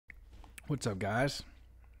What's up, guys?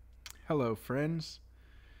 Hello, friends.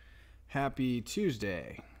 Happy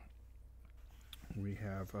Tuesday. We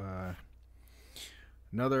have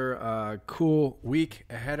another cool week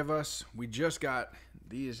ahead of us. We just got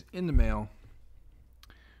these in the mail.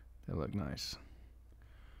 They look nice.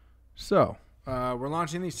 So, we're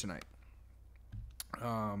launching these tonight.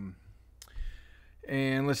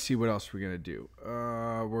 And let's see what else we're going to do.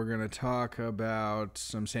 We're going to talk about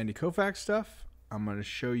some Sandy Koufax stuff. I'm going to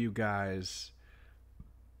show you guys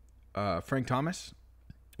Frank Thomas,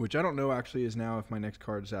 which I don't know actually is now if my next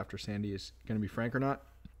card is after Sandy is going to be Frank or not.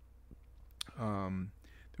 There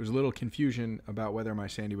was a little confusion about whether my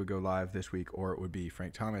Sandy would go live this week or it would be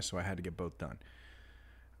Frank Thomas, so I had to get both done.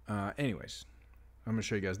 Anyways, I'm going to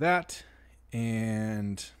show you guys that,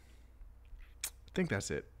 and I think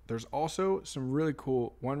that's it. There's also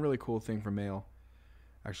one really cool thing from mail.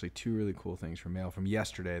 Actually, two really cool things from mail from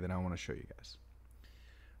yesterday that I want to show you guys.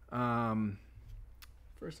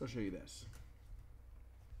 First, I'll show you this.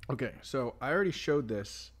 Okay, so I already showed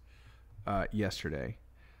this yesterday.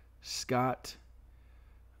 Scott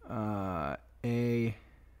A.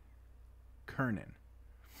 Kernan.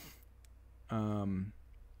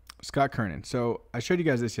 Scott Kernan. So I showed you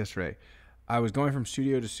guys this yesterday. I was going from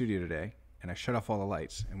studio to studio today, and I shut off all the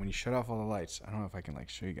lights. And when you shut off all the lights, I don't know if I can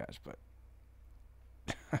show you guys, but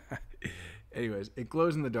anyways, it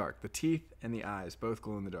glows in the dark. The teeth and the eyes both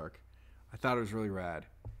glow in the dark. I thought it was really rad,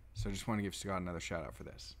 so I just want to give Scott another shout out for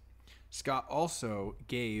this. Scott also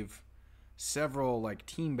gave several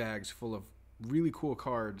team bags full of really cool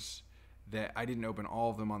cards that I didn't open all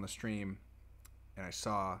of them on the stream, and I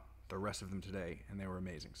saw the rest of them today, and they were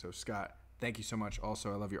amazing. So Scott, thank you so much.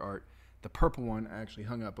 Also, I love your art. The purple one I actually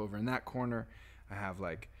hung up over in that corner. I have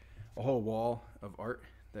a whole wall of art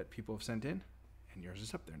that people have sent in, and yours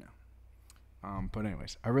is up there now. But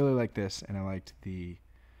anyways, I really like this, and I liked the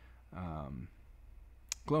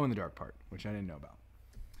glow in the dark part, which I didn't know about.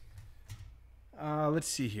 Let's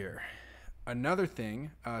see here. Another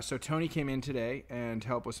thing, so Tony came in today and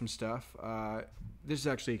helped with some stuff. This is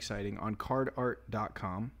actually exciting. On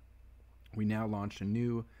cardart.com, we now launched a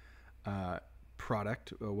new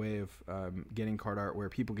product, a way of getting card art where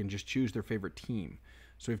people can just choose their favorite team.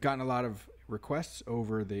 So we've gotten a lot of requests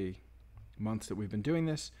over the months that we've been doing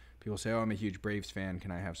this. People say, oh, I'm a huge Braves fan.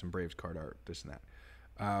 Can I have some Braves card art, this and that?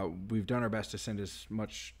 We've done our best to send as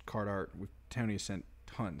much card art. Tony has sent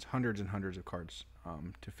hundreds and hundreds of cards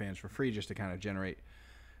to fans for free, just to kind of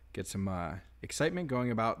get some excitement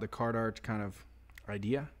going about the card art kind of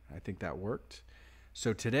idea. I think that worked.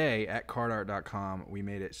 So today at cardart.com, we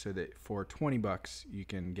made it so that for $20 you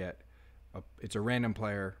can get it's a random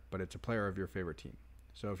player, but it's a player of your favorite team.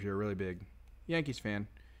 So if you're a really big Yankees fan,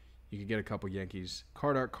 you could get a couple Yankees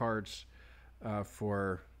card art cards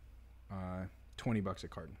for $20 a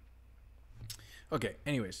card. Okay,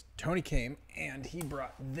 anyways, Tony came and he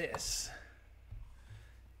brought this.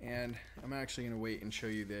 And I'm actually going to wait and show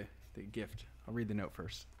you the gift. I'll read the note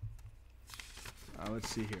first. Let's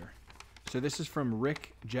see here. So this is from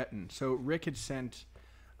Rick Jetton. So Rick had sent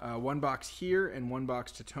one box here and one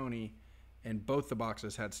box to Tony, and both the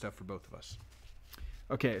boxes had stuff for both of us.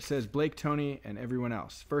 Okay, it says, Blake, Tony, and everyone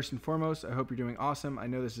else. First and foremost, I hope you're doing awesome. I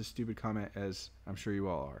know this is a stupid comment, as I'm sure you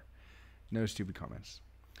all are. No stupid comments.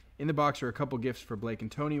 In the box are a couple gifts for Blake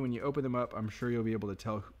and Tony. When you open them up, I'm sure you'll be able to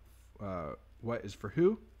tell what is for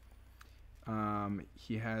who.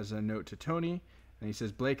 He has a note to Tony, and he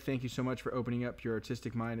says, Blake, thank you so much for opening up your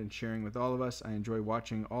artistic mind and sharing with all of us. I enjoy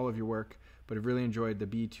watching all of your work, but have really enjoyed the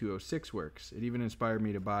B206 works. It even inspired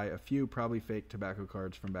me to buy a few probably fake tobacco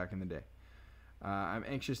cards from back in the day. I'm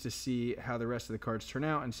anxious to see how the rest of the cards turn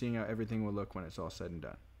out and seeing how everything will look when it's all said and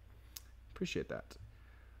done. Appreciate that.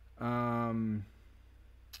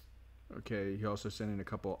 Okay, he also sent in a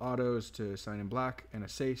couple autos to sign in black and a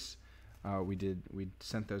Sace. We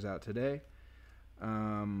sent those out today.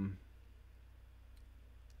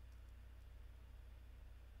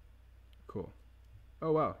 Cool.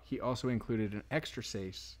 Oh wow, he also included an extra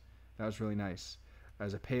Sace. That was really nice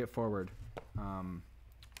as a pay it forward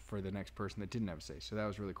for the next person that didn't have a Sace. So that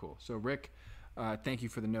was really cool. So Rick, thank you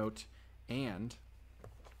for the note, and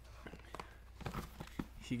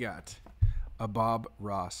he got a Bob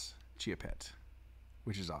Ross Chia Pet,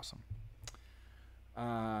 which is awesome.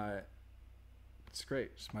 It's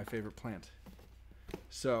great. It's my favorite plant.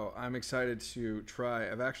 So I'm excited to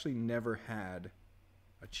try. I've actually never had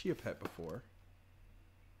a Chia Pet before,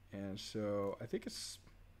 and so I think it's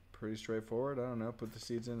pretty straightforward. I don't know. Put the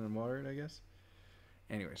seeds in and water it, I guess.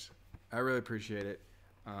 Anyways, I really appreciate it.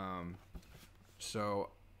 So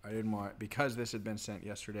I didn't want, because this had been sent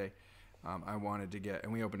yesterday, I wanted to get,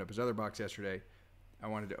 and we opened up his other box yesterday. I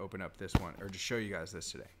wanted to open up this one, or just show you guys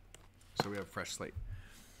this today. So we have a fresh slate.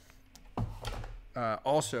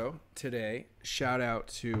 Also, today, shout out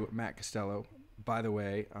to Matt Costello. By the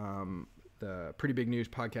way, the Pretty Big News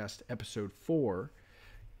podcast, episode 4,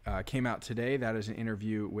 came out today. That is an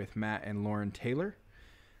interview with Matt and Lauren Taylor.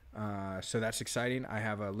 So that's exciting. I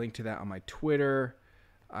have a link to that on my Twitter.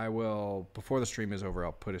 I will, before the stream is over,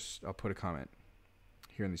 I'll put a comment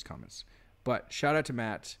here in these comments. But shout out to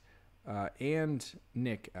Matt and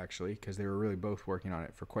Nick, actually, because they were really both working on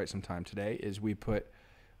it for quite some time today, is we put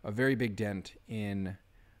a very big dent in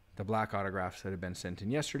the black autographs that had been sent in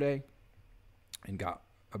yesterday and got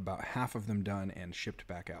about half of them done and shipped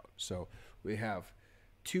back out. So we have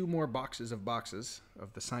 2 more boxes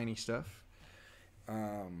of the signy stuff.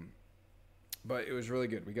 But it was really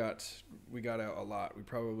good. We got out a lot. We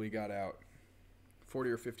probably got out 40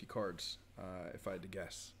 or 50 cards, if I had to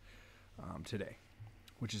guess, today,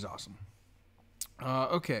 which is awesome.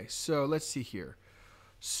 Okay, so let's see here.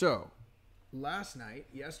 So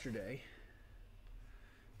yesterday,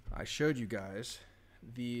 I showed you guys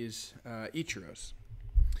these Ichiros.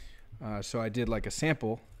 So I did like a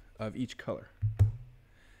sample of each color.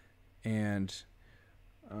 And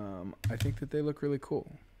I think that they look really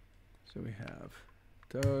cool. So we have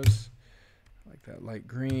those, like that light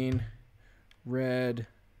green, red,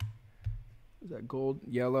 is that gold,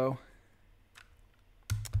 yellow,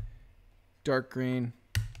 dark green,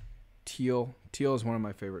 teal. Teal is one of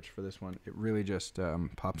my favorites for this one. It really just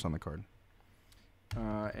pops on the card.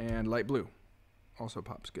 And light blue also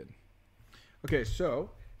pops good. Okay, so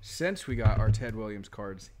since we got our Ted Williams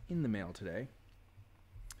cards in the mail today,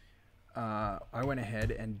 I went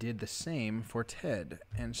ahead and did the same for Ted.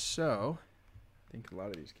 And so I think a lot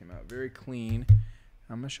of these came out very clean.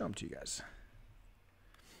 I'm going to show them to you guys.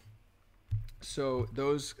 So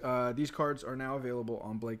these cards are now available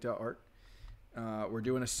on Blake.art. We're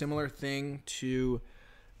doing a similar thing to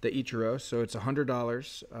the Ichiro. So it's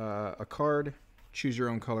 $100 a card, choose your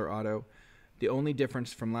own color auto. The only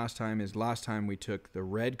difference from last time is last time we took the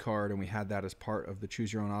red card and we had that as part of the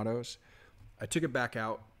choose your own autos. I took it back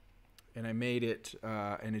out and I made it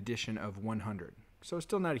an edition of 100. So it's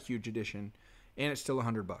still not a huge edition, and it's still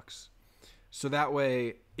 $100. So that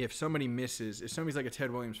way, if somebody's like a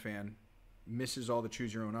Ted Williams fan, misses all the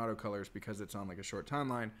choose your own auto colors because it's on like a short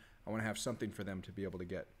timeline, I want to have something for them to be able to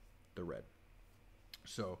get the red.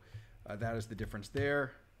 So that is the difference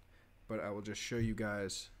there. But I will just show you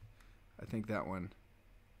guys. I think that one,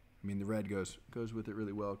 I mean, the red goes with it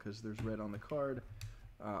really well because there's red on the card.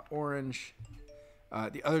 Orange.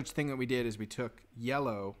 The other thing that we did is we took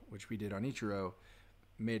yellow, which we did on Ichiro,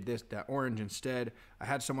 made that orange instead. I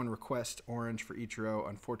had someone request orange for Ichiro.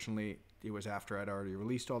 Unfortunately, it was after I'd already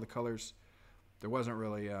released all the colors. There wasn't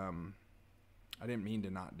really, I didn't mean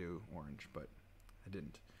to not do orange, but I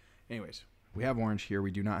didn't. Anyways, we have orange here.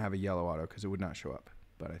 We do not have a yellow auto because it would not show up,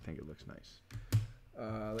 but I think it looks nice.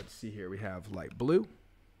 Let's see here. We have light blue.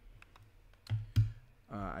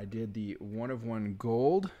 I did the 1-of-1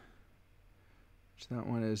 gold. That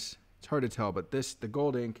one is, it's hard to tell, but the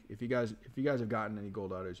gold ink, if you guys have gotten any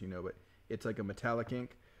gold autos, you know, but it's like a metallic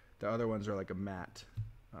ink. The other ones are like a matte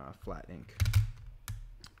flat ink.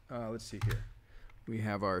 Let's see here. We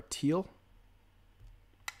have our teal.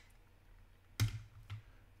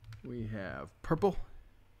 We have purple.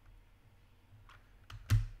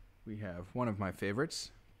 We have one of my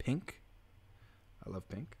favorites, pink. I love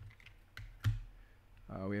pink.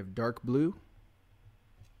 We have dark blue.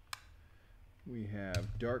 We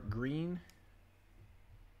have dark green,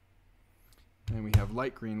 and we have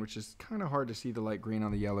light green, which is kind of hard to see the light green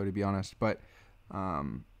on the yellow, to be honest, but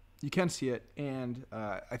you can see it, and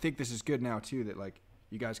I think this is good now, too, that like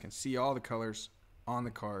you guys can see all the colors on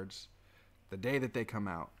the cards the day that they come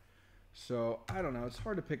out. So, I don't know. It's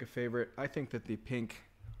hard to pick a favorite. I think that the pink,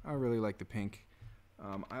 I really like the pink.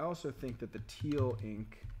 I also think that the teal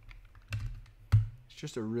ink is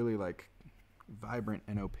just a really like vibrant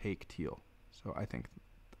and opaque teal. So I think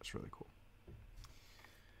that's really cool.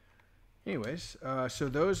 Anyways, so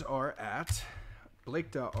those are at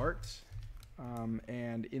Blake.art.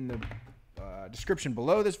 And in the description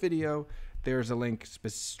below this video, there's a link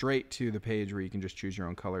straight to the page where you can just choose your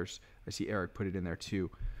own colors. I see Eric put it in there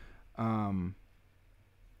too. Yeah,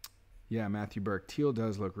 Matthew Burke. Teal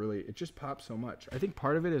does look really, it just pops so much. I think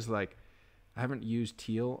part of it is like, I haven't used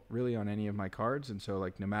teal really on any of my cards. And so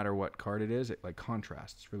like no matter what card it is, it like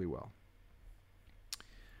contrasts really well.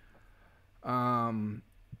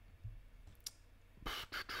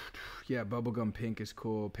 Yeah, bubblegum pink is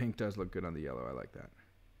cool. Pink does look good on the yellow. I like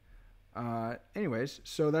that. Anyways,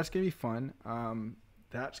 so that's going to be fun.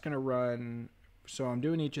 That's going to run So I'm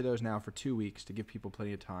doing each of those now for 2 weeks to give people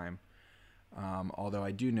plenty of time. Although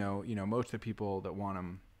I do know, most of the people that want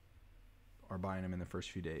them are buying them in the first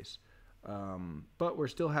few days. But we're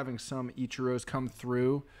still having some Ichiros come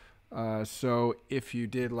through. So if you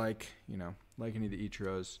did like any of the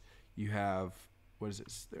Ichiros, you have, what is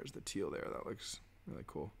it? There's the teal there. That looks really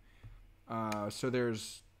cool. So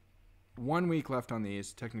there's 1 week left on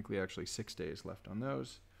these. Technically, actually 6 days left on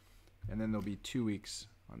those. And then there'll be 2 weeks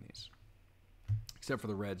on these. Except for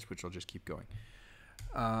the reds, which will just keep going.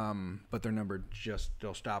 But they're numbered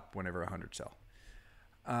they'll stop whenever 100 sell.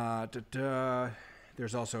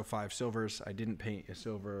 There's also 5 silvers. I didn't paint a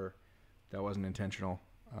silver. That wasn't intentional.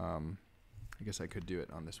 I guess I could do it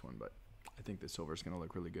on this one, but I think the silver is going to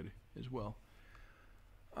look really good as well.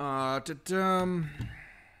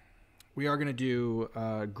 We are going to do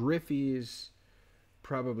Griffey's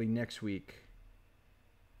probably next week.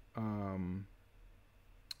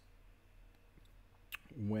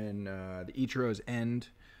 When the Ichiros end,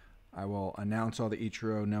 I will announce all the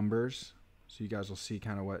Ichiro numbers, so you guys will see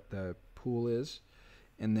kind of what the pool is,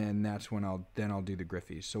 and then that's when I'll do the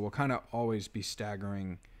Griffeys. So we'll kind of always be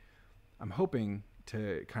staggering. I'm hoping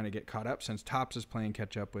to kind of get caught up since Topps is playing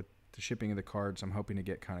catch up with the shipping of the cards. I'm hoping to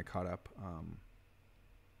get kind of caught up.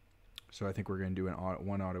 So I think we're going to do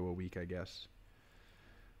one auto a week, I guess.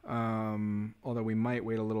 Although we might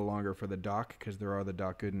wait a little longer for the Doc because there are the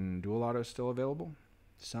Doc Gooden dual autos still available.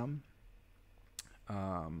 Some.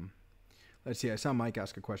 Let's see. I saw Mike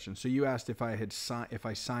ask a question. So you asked if I had if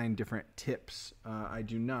I signed different tips. I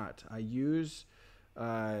do not. I use.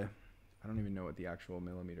 I don't even know what the actual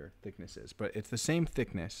millimeter thickness is, but it's the same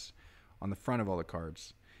thickness on the front of all the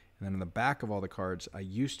cards, and then on the back of all the cards, I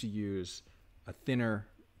used to use a thinner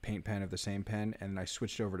paint pen of the same pen, and I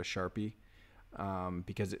switched over to Sharpie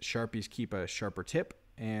because Sharpies keep a sharper tip,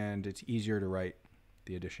 and it's easier to write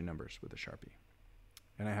the edition numbers with a Sharpie.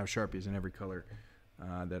 And I have Sharpies in every color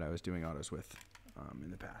that I was doing autos with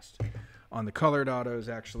in the past. On the colored autos,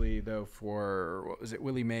 actually, though, for,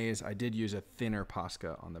 Willie Mays, I did use a thinner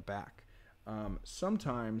Posca on the back.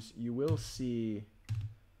 Sometimes you will see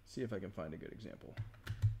if I can find a good example.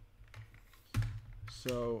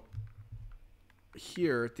 So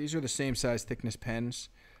here, these are the same size thickness pens,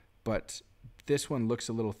 but this one looks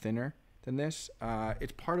a little thinner than this.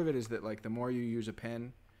 It's part of it is that like the more you use a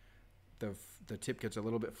pen, the tip gets a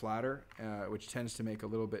little bit flatter, which tends to make a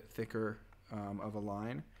little bit thicker of a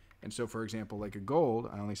line. And so, for example, like a gold,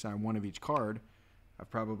 I only sign one of each card. I've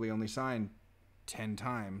probably only signed 10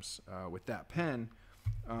 times with that pen,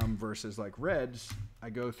 versus like reds, I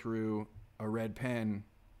go through a red pen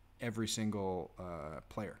every single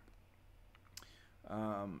player.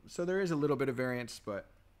 So there is a little bit of variance, but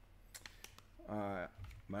I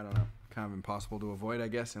don't know, kind of impossible to avoid, I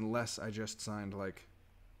guess, unless I just signed like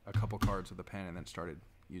a couple cards with a pen and then started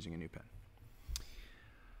using a new pen.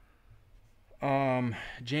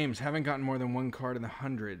 James, haven't gotten more than one card in the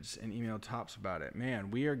hundreds and emailed Topps about it.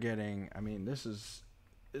 Man, we are getting, I mean, this is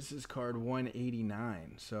card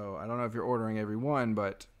 189. So I don't know if you're ordering every one,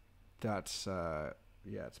 but that's, yeah,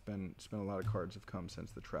 it's been a lot of cards have come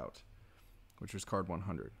since the Trout, which was card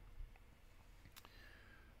 100.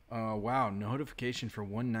 Wow, notification for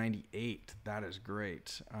 198. That is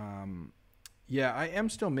great. Yeah, I am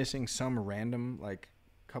still missing some random, like,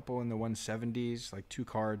 couple in the 170s, like 2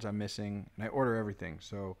 cards I'm missing, and I order everything,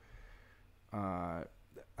 so I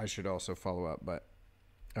should also follow up, but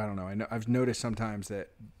I don't know. I've noticed sometimes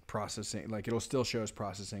that processing, like it'll still show as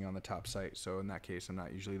processing on the top site, so in that case I'm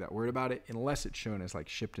not usually that worried about it unless it's shown as like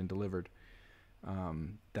shipped and delivered.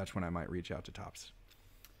 That's when I might reach out to Topps.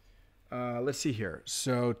 Let's see here.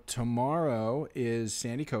 So tomorrow is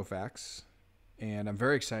Sandy Koufax, and I'm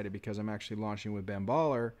very excited because I'm actually launching with Ben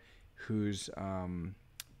Baller, who's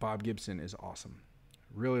Bob Gibson is awesome.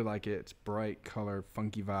 Really like it. It's bright color,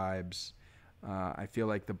 funky vibes. I feel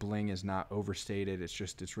like the bling is not overstated.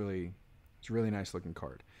 It's really nice looking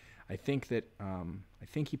card. I think that I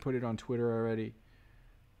think he put it on Twitter already.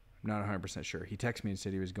 I'm not 100% sure. He texted me and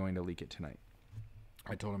said he was going to leak it tonight.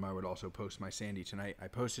 I told him I would also post my Sandy tonight. I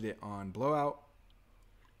posted it on Blowout.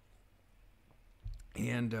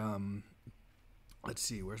 And let's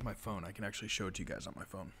see, where's my phone? I can actually show it to you guys on my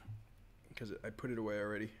phone because I put it away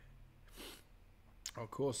already. Oh,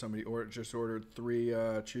 cool. Somebody just ordered 3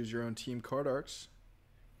 choose your own team card arts.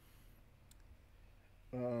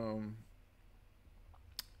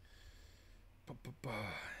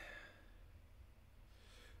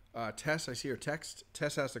 Tess, I see your text.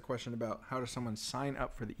 Tess asked a question about how does someone sign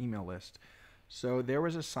up for the email list. So there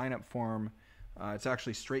was a sign up form. It's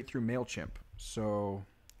actually straight through MailChimp. So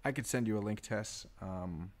I could send you a link, Tess,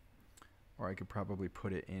 or I could probably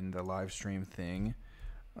put it in the live stream thing.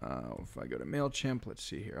 If I go to MailChimp, let's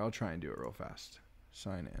see here. I'll try and do it real fast.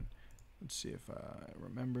 Sign in. Let's see if it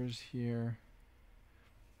remembers here.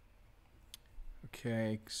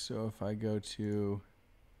 Okay, so if I go to...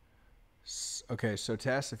 Okay, so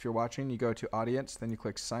Tess, if you're watching, you go to Audience, then you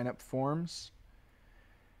click Sign Up Forms.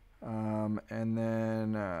 And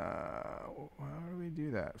then, how do we do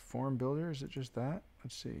that? Form Builder, is it just that?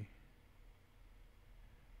 Let's see.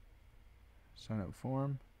 Sign up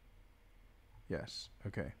form. Yes,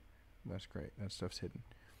 okay. That's great. That stuff's hidden.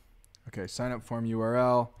 Okay, sign up form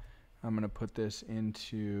URL. I'm going to put this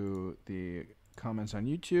into the comments on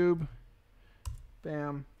YouTube.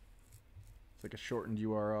 Bam. It's like a shortened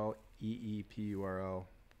URL,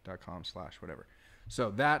 eepurl.com/whatever.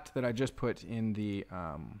 So that I just put in the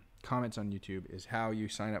comments on YouTube is how you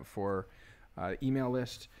sign up for email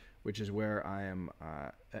list, which is where I am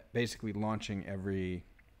basically launching every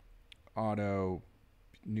auto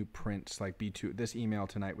new prints like B2. This email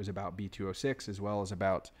tonight was about B206 as well as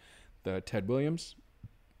about the Ted Williams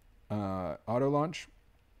auto launch.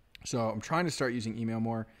 So I'm trying to start using email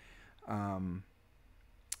more.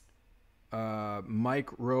 Mike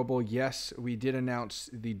Roble, yes, we did announce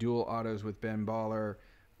the dual autos with Ben Baller.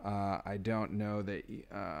 I don't know the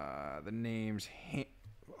names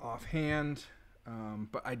offhand,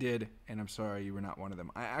 but I did, and I'm sorry you were not one of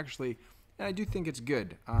them. I do think it's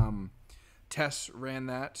good. Tess ran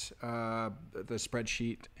that, the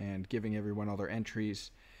spreadsheet, and giving everyone all their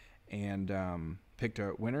entries, and picked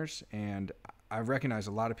out winners. And I recognize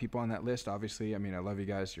a lot of people on that list. Obviously, I mean, I love you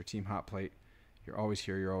guys. Your team Hot Plate. You're always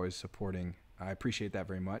here. You're always supporting. I appreciate that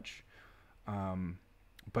very much.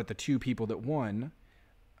 But the two people that won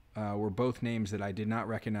were both names that I did not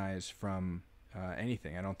recognize from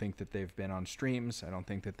anything. I don't think that they've been on streams. I don't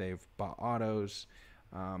think that they've bought autos.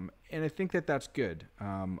 And I think that that's good.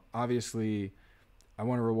 Obviously, I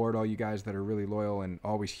want to reward all you guys that are really loyal and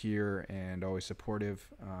always here and always supportive.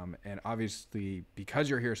 And obviously, because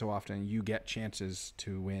you're here so often, you get chances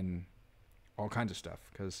to win all kinds of stuff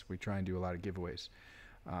because we try and do a lot of giveaways.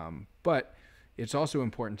 But it's also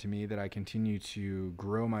important to me that I continue to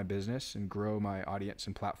grow my business and grow my audience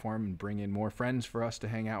and platform and bring in more friends for us to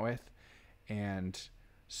hang out with. And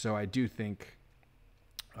so I do think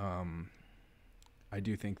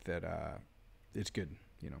that it's good,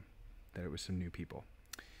 that it was some new people.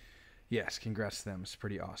 Yes, congrats to them. It's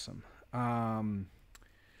pretty awesome.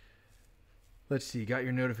 Let's see. Got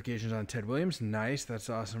your notifications on Ted Williams. Nice. That's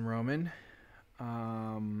awesome, Roman.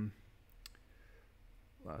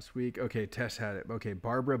 Last week. Okay, Tess had it. Okay,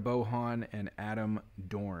 Barbara Bohan and Adam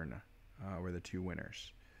Dorn were the two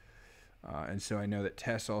winners. And so I know that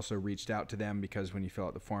Tess also reached out to them because when you fill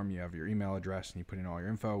out the form, you have your email address and you put in all your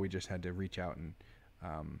info. We just had to reach out and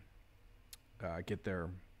get their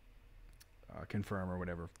confirm or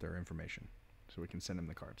whatever their information so we can send them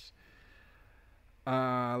the cards.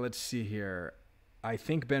 Let's see here. I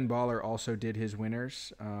think Ben Baller also did his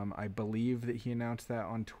winners. I believe that he announced that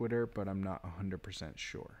on Twitter, but I'm not 100%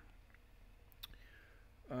 sure.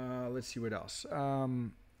 Let's see what else.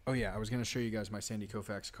 Oh, yeah, I was going to show you guys my Sandy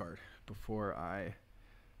Koufax card before I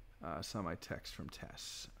saw my text from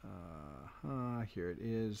Tess. Here it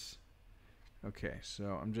is. Okay,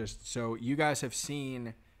 so so you guys have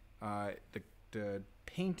seen the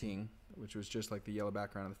painting, which was just like the yellow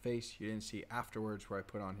background on the face. You didn't see afterwards where I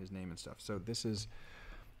put on his name and stuff. So this is,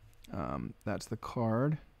 that's the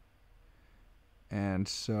card. And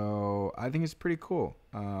so I think it's pretty cool.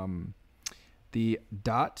 The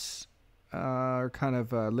dots are kind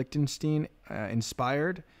of Liechtenstein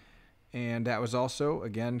inspired. And that was also,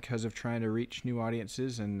 again, because of trying to reach new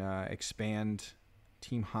audiences and expand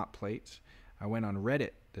Team Hot Plates. I went on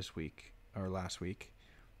Reddit last week,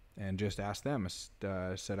 and just asked them.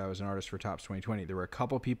 Said I was an artist for Tops 2020. There were a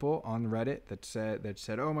couple people on Reddit that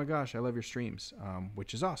said, "Oh my gosh, I love your streams,"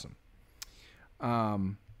 which is awesome.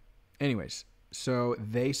 Anyways, so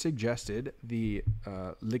they suggested the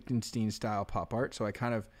Liechtenstein style pop art. So I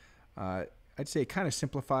kind of, I'd say, kind of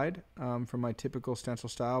simplified from my typical stencil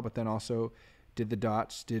style, but then also did the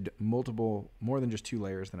dots, did more than just 2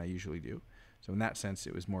 layers than I usually do. So in that sense,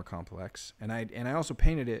 it was more complex. And I also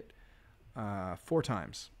painted it 4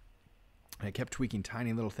 times. I kept tweaking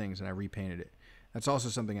tiny little things, and I repainted it. That's also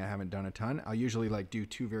something I haven't done a ton. I'll usually do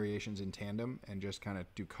 2 variations in tandem and just kind of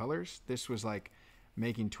do colors. This was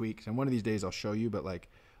making tweaks, and one of these days I'll show you, but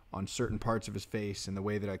on certain parts of his face and the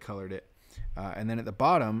way that I colored it. And then at the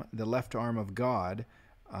bottom, the left arm of God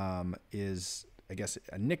is, I guess,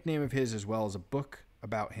 a nickname of his as well as a book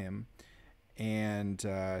about him. And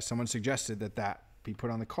someone suggested that be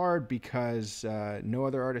put on the card because no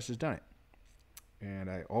other artist has done it. and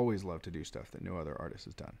I always love to do stuff that no other artist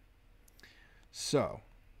has done. So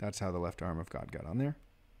that's how the left arm of God got on there.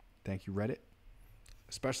 Thank you, Reddit.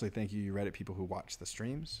 Especially thank you Reddit people who watch the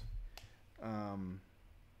streams.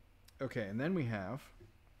 Okay, and then we have,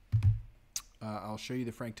 I'll show you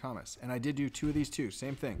the Frank Thomas. And I did do 2 of these too.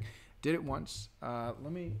 Same thing. Did it once. Where's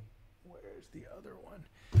the other one?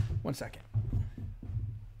 1 second.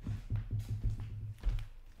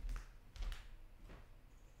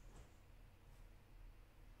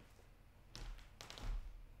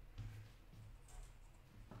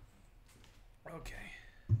 Okay.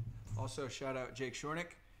 Also, shout out Jake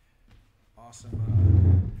Shornick.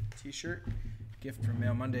 Awesome t-shirt. Gift from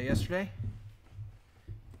Mail Monday yesterday.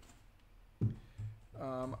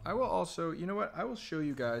 I will also, you know what? I will show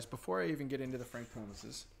you guys, before I even get into the Frank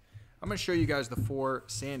Thomases, I'm going to show you guys the 4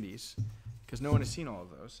 Sandys, because no one has seen all of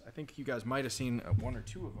those. I think you guys might have seen 1 or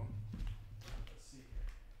 2 of them. Let's see here.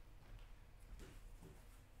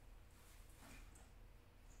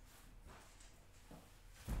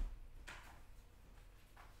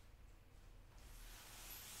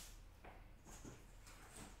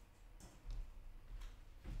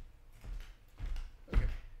 Okay.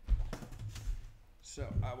 So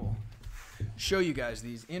I will show you guys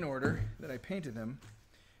these in order that I painted them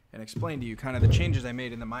and explain to you kind of the changes I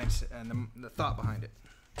made in the mindset and the thought behind it.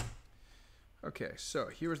 Okay, so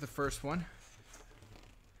here's the first one.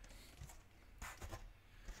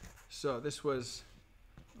 So this was,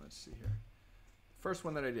 let's see here, first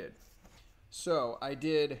one that I did. So I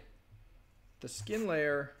did the skin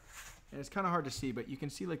layer, and it's kind of hard to see, but you can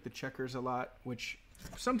see like the checkers a lot, which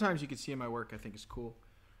sometimes you can see in my work I think is cool.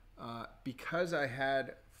 Because I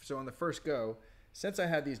had, so on the first go, since I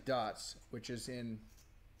had these dots, which is in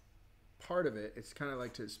part of it, it's kind of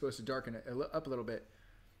like it's supposed to darken it up a little bit.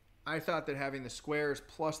 I thought that having the squares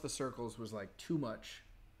plus the circles was like too much,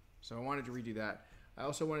 so I wanted to redo that. I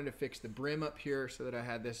also wanted to fix the brim up here so that I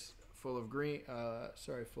had this full of green,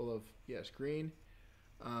 green.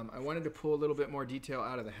 I wanted to pull a little bit more detail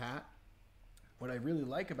out of the hat. What I really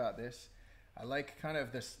like about this, I like kind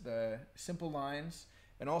of the simple lines,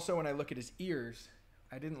 and also when I look at his ears,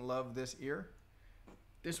 I didn't love this ear.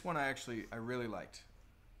 This one I really liked.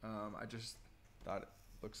 I just thought it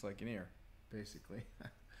looks like an ear, basically.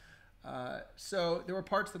 So there were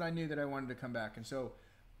parts that I knew that I wanted to come back, and so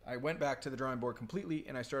I went back to the drawing board completely,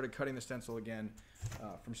 and I started cutting the stencil again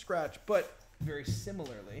from scratch, but very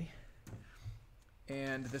similarly.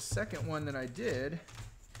 And the second one that I did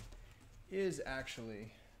is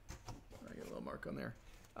actually, I got a little mark on there,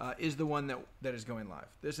 is the one that is going live.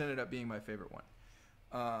 This ended up being my favorite one.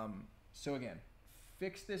 So again,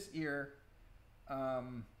 fix this ear,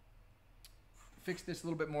 fix this a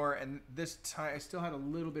little bit more, and this time I still had a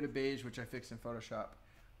little bit of beige, which I fixed in Photoshop.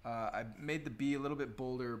 I made the B a little bit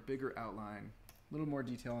bolder, bigger outline, a little more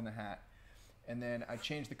detail on the hat, and then I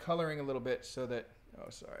changed the coloring a little bit so that, oh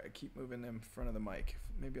sorry, I keep moving them in front of the mic.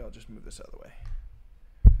 Maybe I'll just move this out of the way.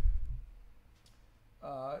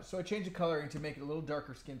 So I changed the coloring to make it a little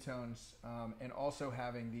darker skin tones, and also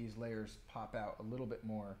having these layers pop out a little bit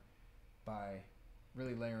more by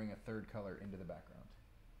really layering a third color into the background.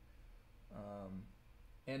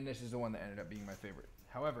 And this is the one that ended up being my favorite.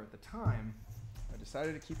 However, at the time, I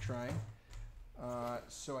decided to keep trying.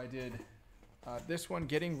 So I did this one,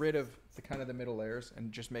 getting rid of the kind of the middle layers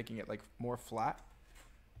and just making it like more flat,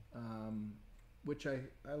 which I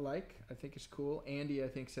like. I think it's cool. Andy, I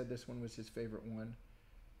think, said this one was his favorite one.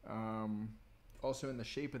 Also in the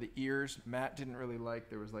shape of the ears, Matt didn't really like.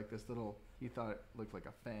 There was like this little, he thought it looked like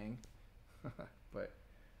a fang. But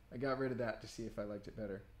I got rid of that to see if I liked it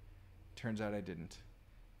better. Turns out I didn't.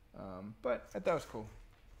 But I thought it was cool.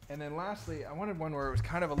 And then lastly, I wanted one where it was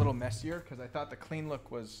kind of a little messier because I thought the clean look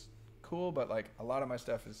was cool, but like a lot of my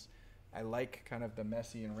stuff is, I like kind of the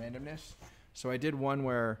messy and randomness. So I did one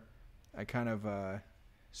where I kind of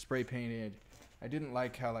spray painted. I didn't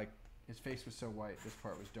like how like his face was so white. This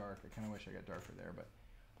part was dark. I kind of wish I got darker there, but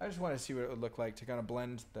I just wanted to see what it would look like to kind of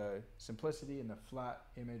blend the simplicity and the flat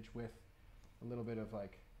image with a little bit of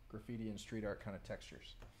like graffiti and street art kind of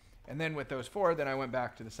textures. And then with those 4, then I went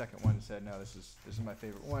back to the second one and said, no, this is my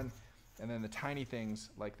favorite one. And then the tiny things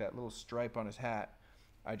like that little stripe on his hat,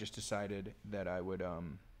 I just decided that I would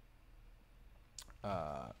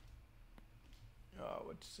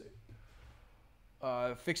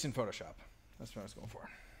fix in Photoshop. That's what I was going for.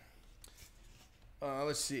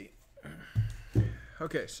 Let's see.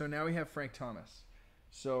 Okay, so now we have Frank Thomas.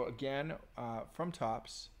 So again, from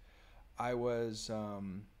Topps, I was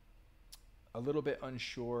a little bit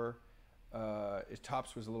unsure.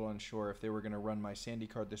 Topps was a little unsure if they were going to run my Sandy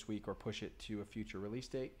card this week or push it to a future release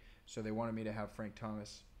date. So they wanted me to have Frank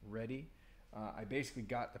Thomas ready. I basically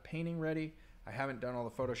got the painting ready. I haven't done all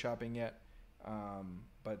the photoshopping yet,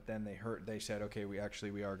 but then they said, okay, we are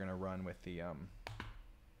going to run with the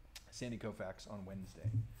Sandy Koufax on Wednesday.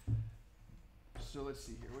 So let's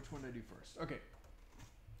see here. Which one did I do first? Okay.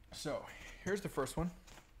 So here's the first one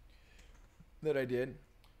that I did.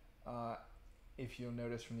 If you'll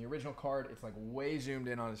notice from the original card, it's like way zoomed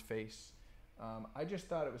in on his face. I just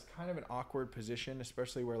thought it was kind of an awkward position,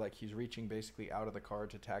 especially where like he's reaching basically out of the card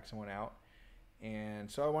to tag someone out. And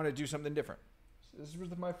so I wanted to do something different. So this was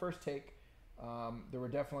my first take. There were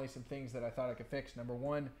definitely some things that I thought I could fix. Number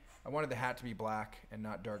one, I wanted the hat to be black and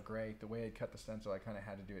not dark gray. The way I cut the stencil, I kind of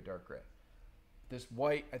had to do it dark gray. This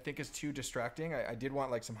white, I think, is too distracting. I did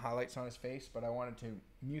want like some highlights on his face, but I wanted to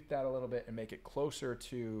mute that a little bit and make it closer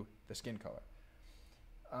to the skin color.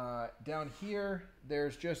 Down here,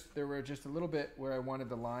 there were just a little bit where I wanted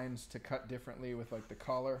the lines to cut differently with like the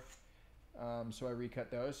collar. So I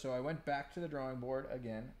recut those. So I went back to the drawing board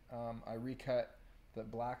again. I recut the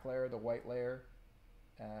black layer, the white layer.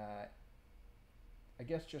 I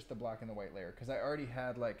guess just the black and the white layer, because I already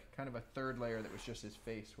had like kind of a third layer that was just his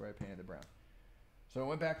face where I painted the brown. So I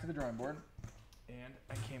went back to the drawing board and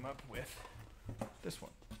I came up with this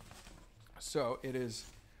one. So it is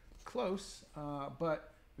close,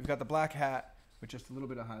 but we've got the black hat with just a little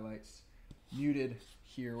bit of highlights, muted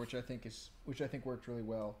here, which I think worked really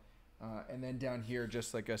well. And then down here,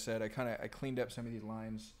 just like I said, I cleaned up some of these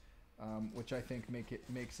lines, which I think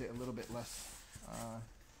makes it a little bit less,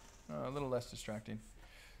 a little less distracting.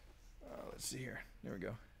 Let's see here. There we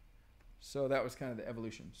go. So that was kind of the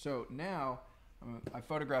evolution. So now I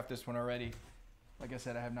photographed this one already. Like I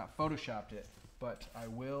said, I have not photoshopped it, but I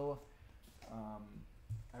will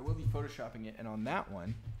be photoshopping it. And on that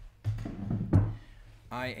one,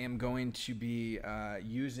 I am going to be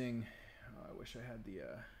using. I wish I had the.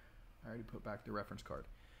 I already put back the reference card.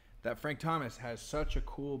 That Frank Thomas has such a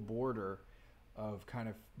cool border of kind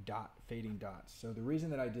of fading dots. So the reason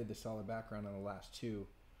that I did the solid background on the last two,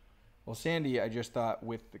 well, Sandy, I just thought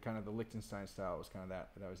with the kind of the Liechtenstein style was kind of that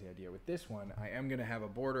was the idea. With this one, I am going to have a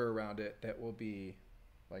border around it that will be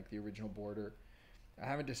like the original border. I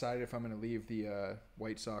haven't decided if I'm going to leave the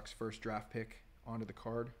White Sox first draft pick onto the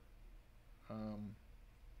card.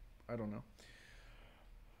 I don't know.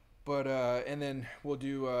 But, and then we'll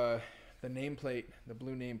do the nameplate, the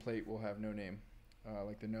blue nameplate will have no name.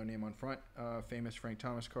 Like the no name on front, famous Frank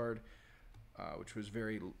Thomas card, which was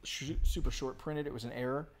very super short printed. It was an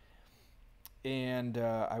error. And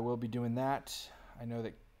I will be doing that. I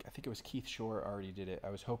think it was Keith Shore already did it.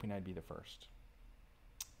 I was hoping I'd be the first.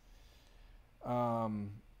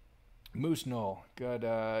 Moose Knoll,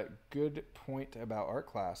 good point about art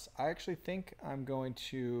class. I actually think I want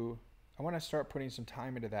to start putting some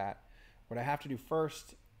time into that. What I have to do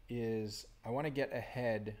first is I want to get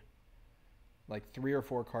ahead, like 3 or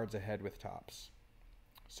 4 cards ahead with tops.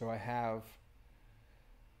 So I have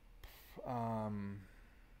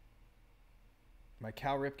my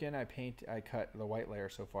Cal Ripken. I cut the white layer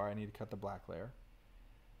so far. I need to cut the black layer.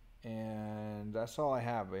 And that's all I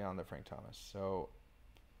have beyond the Frank Thomas. So,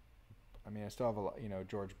 I mean, I still have a lot,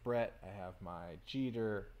 George Brett. I have my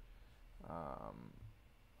Jeter.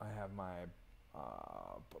 I have my,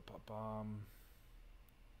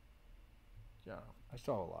 yeah, I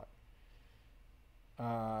still have a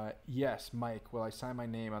lot. Yes, Mike, will I sign my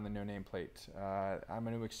name on the no name plate? I'm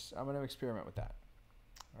going to experiment with that.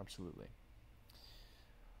 Absolutely.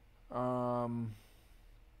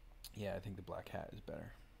 Yeah, I think the black hat is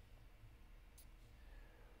better.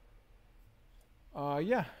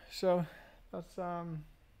 Yeah, so that's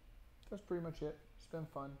pretty much it. It's been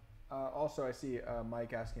fun. Also, I see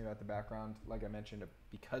Mike asking about the background. Like I mentioned,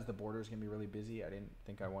 because the border is going to be really busy, I didn't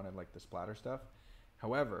think I wanted like the splatter stuff.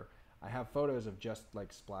 However, I have photos of just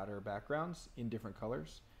like splatter backgrounds in different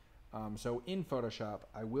colors. So in Photoshop,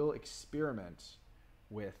 I will experiment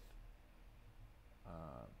with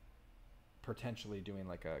potentially doing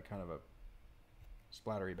like a kind of a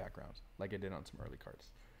splattery background like I did on some early cards.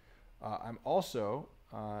 I'm also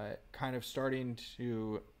kind of starting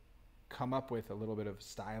to come up with a little bit of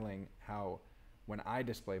styling how when I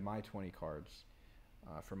display my 20 cards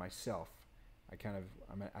for myself,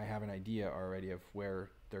 I have an idea already of where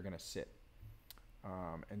they're going to sit.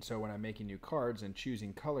 And so when I'm making new cards and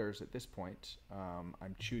choosing colors at this point,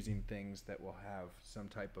 I'm choosing things that will have some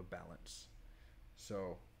type of balance.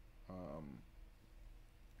 So,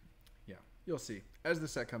 yeah, you'll see. As the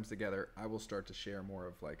set comes together, I will start to share more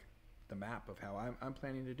of like the map of how I'm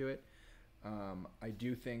planning to do it. I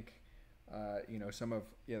do think, some of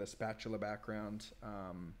the spatula background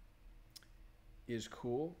is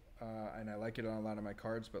cool. and I like it on a lot of my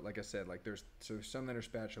cards. But like I said, like there's some that are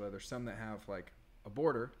spatula. There's some that have like a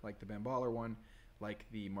border, like the Ben Baller one, like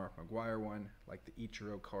the Mark McGuire one, like the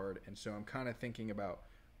Ichiro card. And so I'm kind of thinking about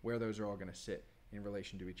where those are all going to sit in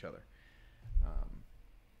relation to each other.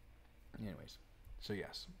 Anyways, so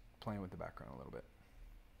yes, playing with the background a little bit.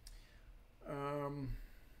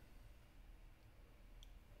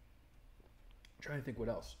 Trying to think what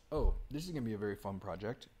else. Oh, this is going to be a very fun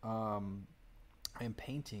project. I am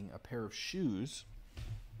painting a pair of shoes.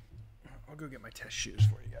 I'll go get my test shoes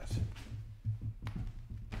for you guys.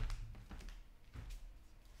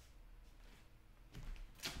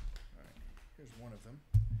 All right, here's one of them.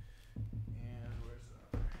 And where's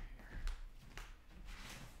the other?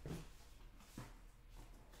 Here.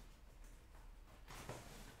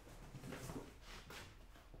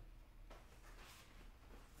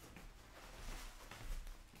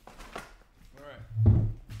 All right.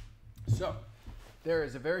 So, there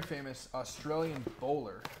is a very famous Australian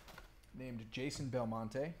bowler named Jason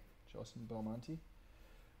Belmonte.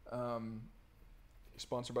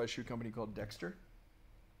 Sponsored by a shoe company called Dexter.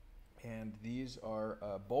 And these are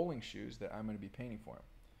bowling shoes that I'm going to be painting for him.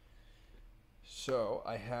 So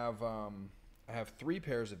I have 3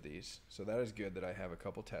 pairs of these. So that is good that I have a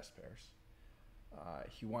couple test pairs.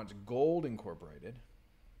 He wants gold incorporated,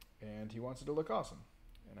 and he wants it to look awesome.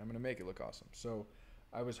 And I'm going to make it look awesome. So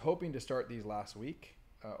I was hoping to start these last week,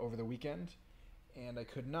 over the weekend, and I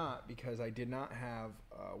could not because I did not have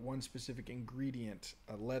one specific ingredient,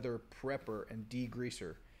 a leather prepper and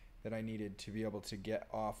degreaser, that I needed to be able to get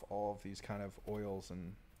off all of these kind of oils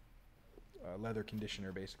and leather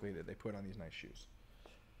conditioner, basically, that they put on these nice shoes.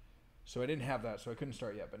 So I didn't have that, so I couldn't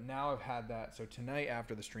start yet. But now I've had that. So tonight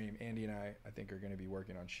after the stream, Andy and I think, are going to be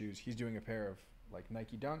working on shoes. He's doing a pair of like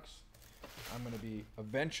Nike Dunks. I'm going to be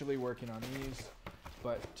eventually working on these.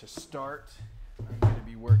 But to start, I'm going to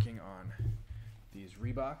be working on these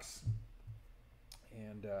Reeboks.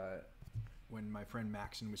 And when my friend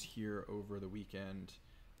Maxon was here over the weekend,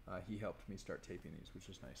 he helped me start taping these, which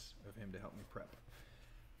was nice of him to help me prep.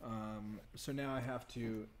 So now I have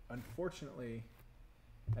to, unfortunately,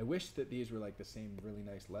 I wish that these were like the same really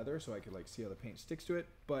nice leather so I could like see how the paint sticks to it,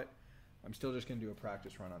 but I'm still just going to do a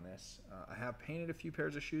practice run on this. I have painted a few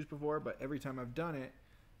pairs of shoes before, but every time I've done it,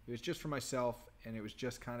 it was just for myself, and it was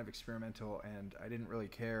just kind of experimental, and I didn't really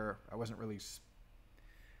care. I wasn't really,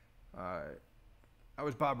 I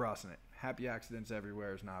was Bob Ross in it. Happy accidents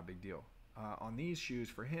everywhere is not a big deal. On these shoes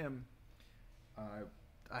for him,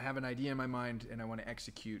 I have an idea in my mind, and I want to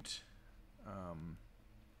execute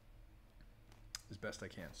as best I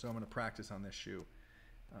can. So I'm going to practice on this shoe,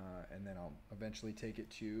 and then I'll eventually take it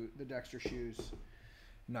to the Dexter shoes,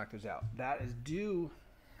 knock those out. That is due,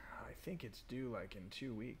 I think it's due like in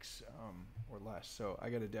 2 weeks or less. So I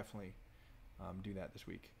got to definitely do that this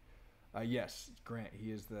week. Yes, Grant,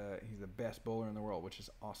 he's the best bowler in the world, which is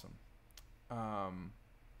awesome.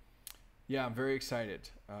 Yeah, I'm very excited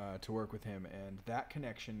to work with him, and that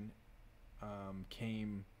connection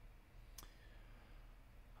came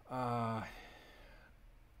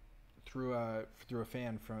through a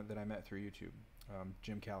fan that I met through YouTube,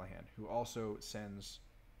 Jim Callahan, who also sends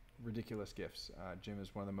ridiculous gifts. Jim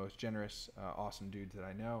is one of the most generous, awesome dudes that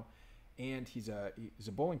I know, and he's a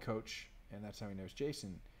bowling coach, and that's how he knows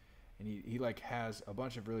Jason. And he like has a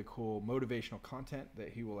bunch of really cool motivational content that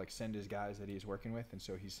he will like send his guys that he's working with, and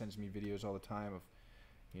so he sends me videos all the time of,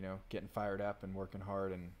 you know, getting fired up and working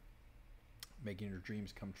hard and making your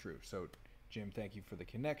dreams come true. So Jim, thank you for the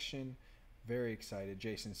connection. Very excited.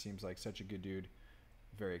 Jason seems like such a good dude.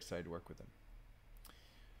 Very excited to work with him.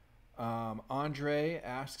 Andre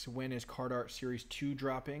asks, when is Card Art Series 2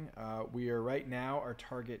 dropping? We are right now, our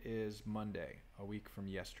target is Monday, a week from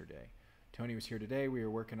yesterday. Tony was here today. We were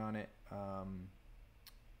working on it.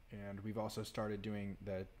 And we've also started doing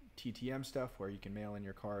the TTM stuff where you can mail in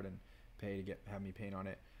your card and pay to have me paint on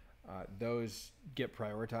it. Those get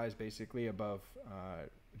prioritized basically above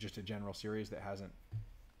just a general series that hasn't,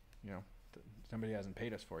 you know, somebody hasn't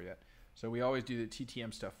paid us for yet. So we always do the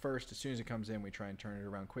TTM stuff first. As soon as it comes in, we try and turn it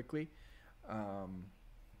around quickly.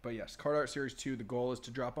 But yes, Card Art Series 2, the goal is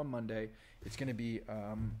to drop on Monday. It's going to be,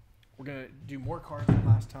 we're going to do more cards than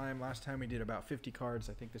last time. Last time we did about 50 cards.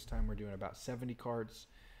 I think this time we're doing about 70 cards.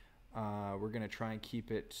 We're going to try and keep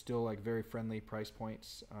it still like very friendly price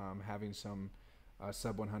points, having some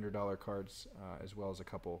sub $100 cards, as well as a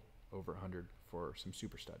couple over 100 for some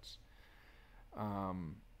super studs.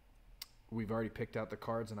 We've already picked out the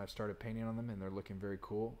cards, and I've started painting on them, and they're looking very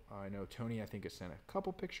cool. I know Tony, I think, has sent a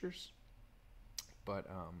couple pictures, but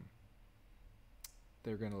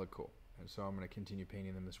they're going to look cool. And so I'm going to continue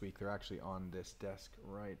painting them this week. They're actually on this desk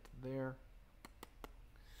right there.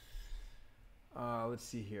 Let's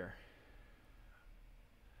see here.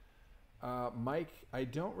 Mike, I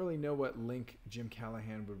don't really know what link Jim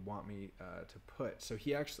Callahan would want me to put. So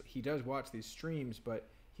he does watch these streams, but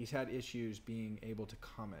he's had issues being able to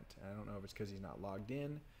comment. And I don't know if it's because he's not logged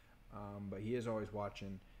in, but he is always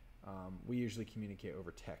watching. We usually communicate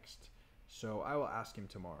over text. So I will ask him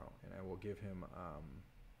tomorrow, and I will give him.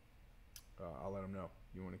 I'll let him know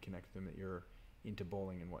you want to connect with him, that you're into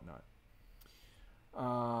bowling and whatnot.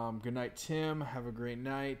 Good night, Tim. Have a great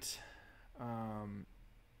night.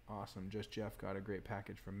 Awesome. Just Jeff got a great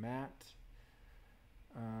package from Matt.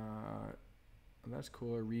 That's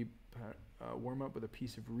cool. Warm up with a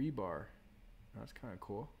piece of rebar. That's kind of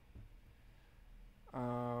cool.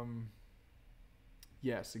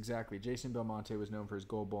 Yes, exactly. Jason Belmonte was known for his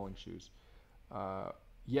gold bowling shoes.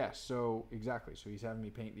 Yes, so exactly. So he's having me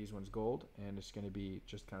paint these ones gold, and it's going to be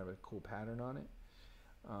just kind of a cool pattern on it.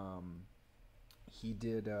 He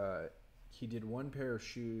did one pair of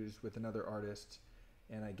shoes with another artist,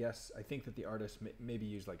 and I think that the artist maybe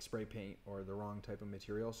used like spray paint or the wrong type of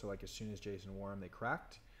material. So like as soon as Jason wore them, they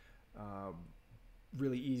cracked.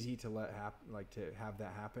 Really easy to have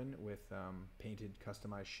that happen with painted,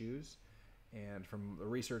 customized shoes. And from the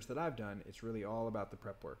research that I've done, it's really all about the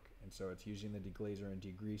prep work. And so it's using the deglazer and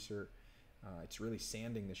degreaser. It's really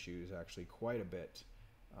sanding the shoes actually quite a bit,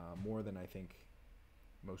 more than I think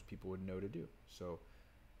most people would know to do. So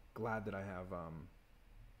glad that I have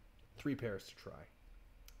 3 pairs to try.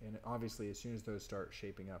 And obviously, as soon as those start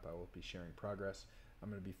shaping up, I will be sharing progress. I'm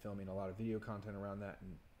going to be filming a lot of video content around that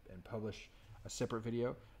and publish a separate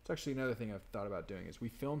video. It's actually another thing I've thought about doing is we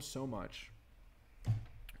film so much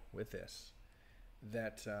with this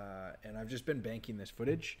that, and I've just been banking this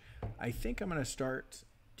footage. I think I'm going to start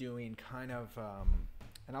doing kind of,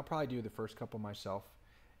 and I'll probably do the first couple myself,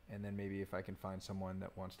 and then maybe if I can find someone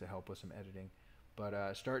that wants to help with some editing,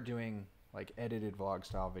 but start doing like edited vlog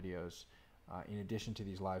style videos. In addition to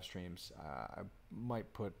these live streams, I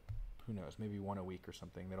might put, who knows, maybe one a week or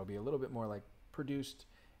something. That'll be a little bit more like produced,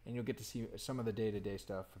 and you'll get to see some of the day-to-day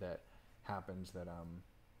stuff that happens that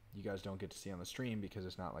you guys don't get to see on the stream because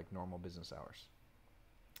it's not like normal business hours.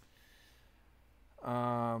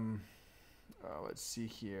 Let's see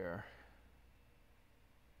here.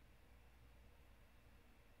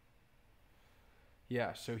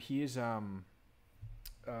 Yeah, so he's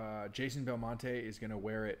Jason Belmonte is going to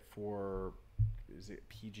wear it for, is it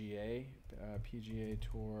PGA? PGA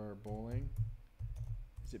Tour Bowling?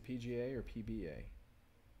 Is it PGA or PBA?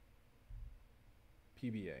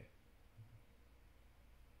 PBA.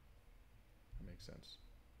 That makes sense.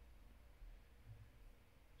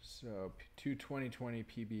 So, 2020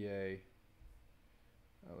 PBA.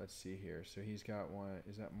 Let's see here. So he's got one.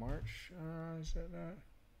 Is that March? Is that not?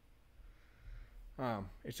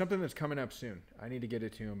 It's something that's coming up soon. I need to get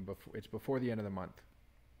it to him before. It's before the end of the month,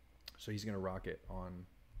 so he's gonna rock it on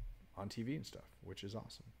TV and stuff, which is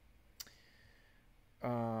awesome.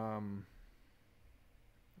 Awesome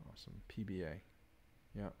PBA,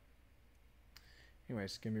 yeah.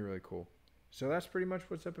 Anyways, it's gonna be really cool. So that's pretty much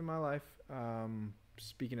what's up in my life.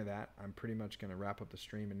 Speaking of that, I'm pretty much gonna wrap up the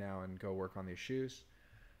stream and go work on these shoes.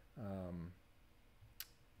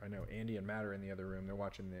 I know Andy and Matt are in the other room. They're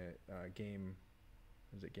watching the game.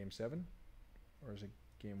 Is it game 7 or is it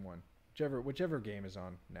game 1? Whichever game is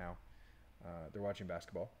on now. They're watching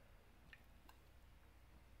basketball.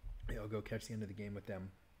 I'll go catch the end of the game with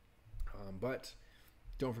them. But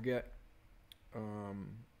don't forget,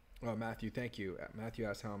 Matthew, thank you. Matthew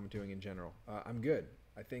asked how I'm doing in general. I'm good.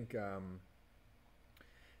 I think a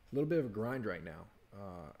little bit of a grind right now.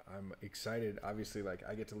 I'm excited. Obviously, like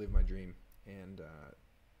I get to live my dream, and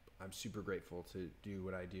I'm super grateful to do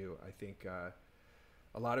what I do. I think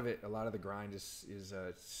a lot of the grind is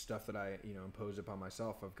stuff that I impose upon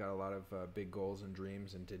myself. I've got a lot of big goals and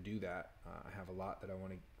dreams, and to do that, I have a lot that I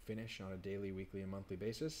want to finish on a daily, weekly, and monthly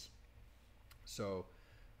basis. So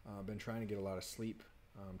I've been trying to get a lot of sleep.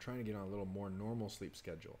 I'm trying to get on a little more normal sleep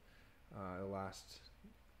schedule.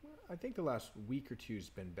 I think the last week or two has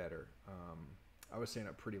been better. I was staying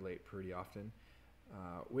up pretty late pretty often,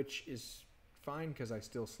 which is fine because I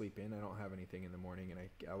still sleep in. I don't have anything in the morning, and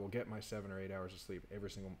I will get my 7 or 8 hours of sleep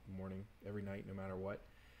every single morning, every night, no matter what.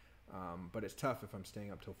 But it's tough if I'm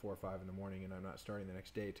staying up till 4 or 5 in the morning and I'm not starting the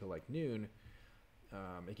next day till like noon.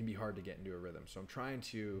 It can be hard to get into a rhythm. So I'm trying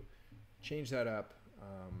to change that up.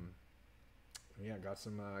 Yeah, got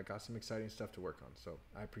some exciting stuff to work on. So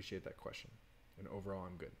I appreciate that question. And overall,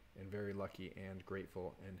 I'm good and very lucky and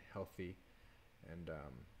grateful and healthy, and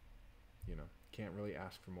can't really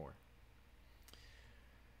ask for more.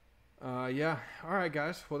 Yeah. All right,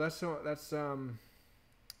 guys. Well, that's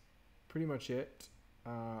pretty much it.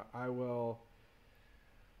 I will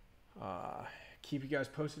Keep you guys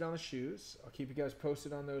posted on the shoes. I'll keep you guys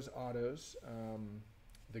posted on those autos.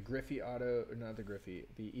 The Griffey auto, or not the Griffey,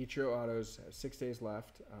 the Ichiro autos, 6 days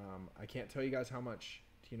left. I can't tell you guys how much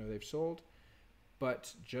they've sold,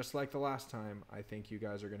 but just like the last time, I think you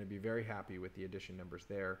guys are going to be very happy with the edition numbers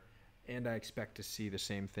there, and I expect to see the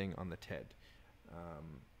same thing on the TED.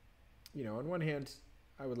 On one hand,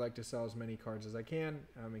 I would like to sell as many cards as I can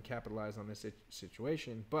and capitalize on this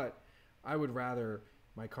situation, but I would rather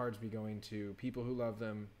my cards be going to people who love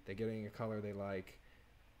them, they're getting a color they like,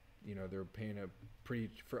 they're paying a pretty,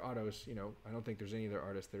 for autos, I don't think there's any other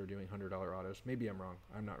artists that are doing $100 autos. Maybe I'm wrong.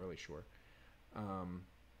 I'm not really sure.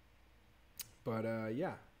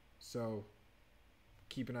 Yeah, so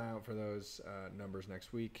keep an eye out for those numbers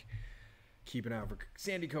next week. Keep an eye out for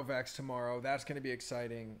Sandy Koufax tomorrow. That's going to be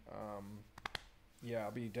exciting.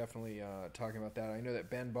 I'll be definitely talking about that. I know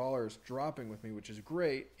that Ben Baller is dropping with me, which is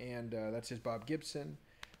great, and that's his Bob Gibson.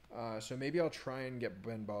 So maybe I'll try and get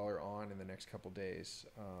Ben Baller on in the next couple days.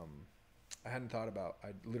 I hadn't thought about.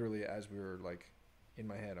 I literally, as we were in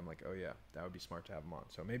my head, I'm like, oh yeah, that would be smart to have him on.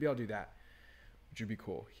 So maybe I'll do that, which would be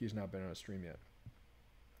cool. He's not been on a stream yet.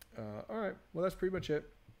 All right, well that's pretty much it.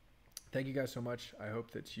 Thank you guys so much. I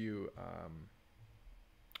hope that you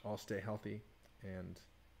all stay healthy and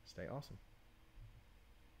stay awesome.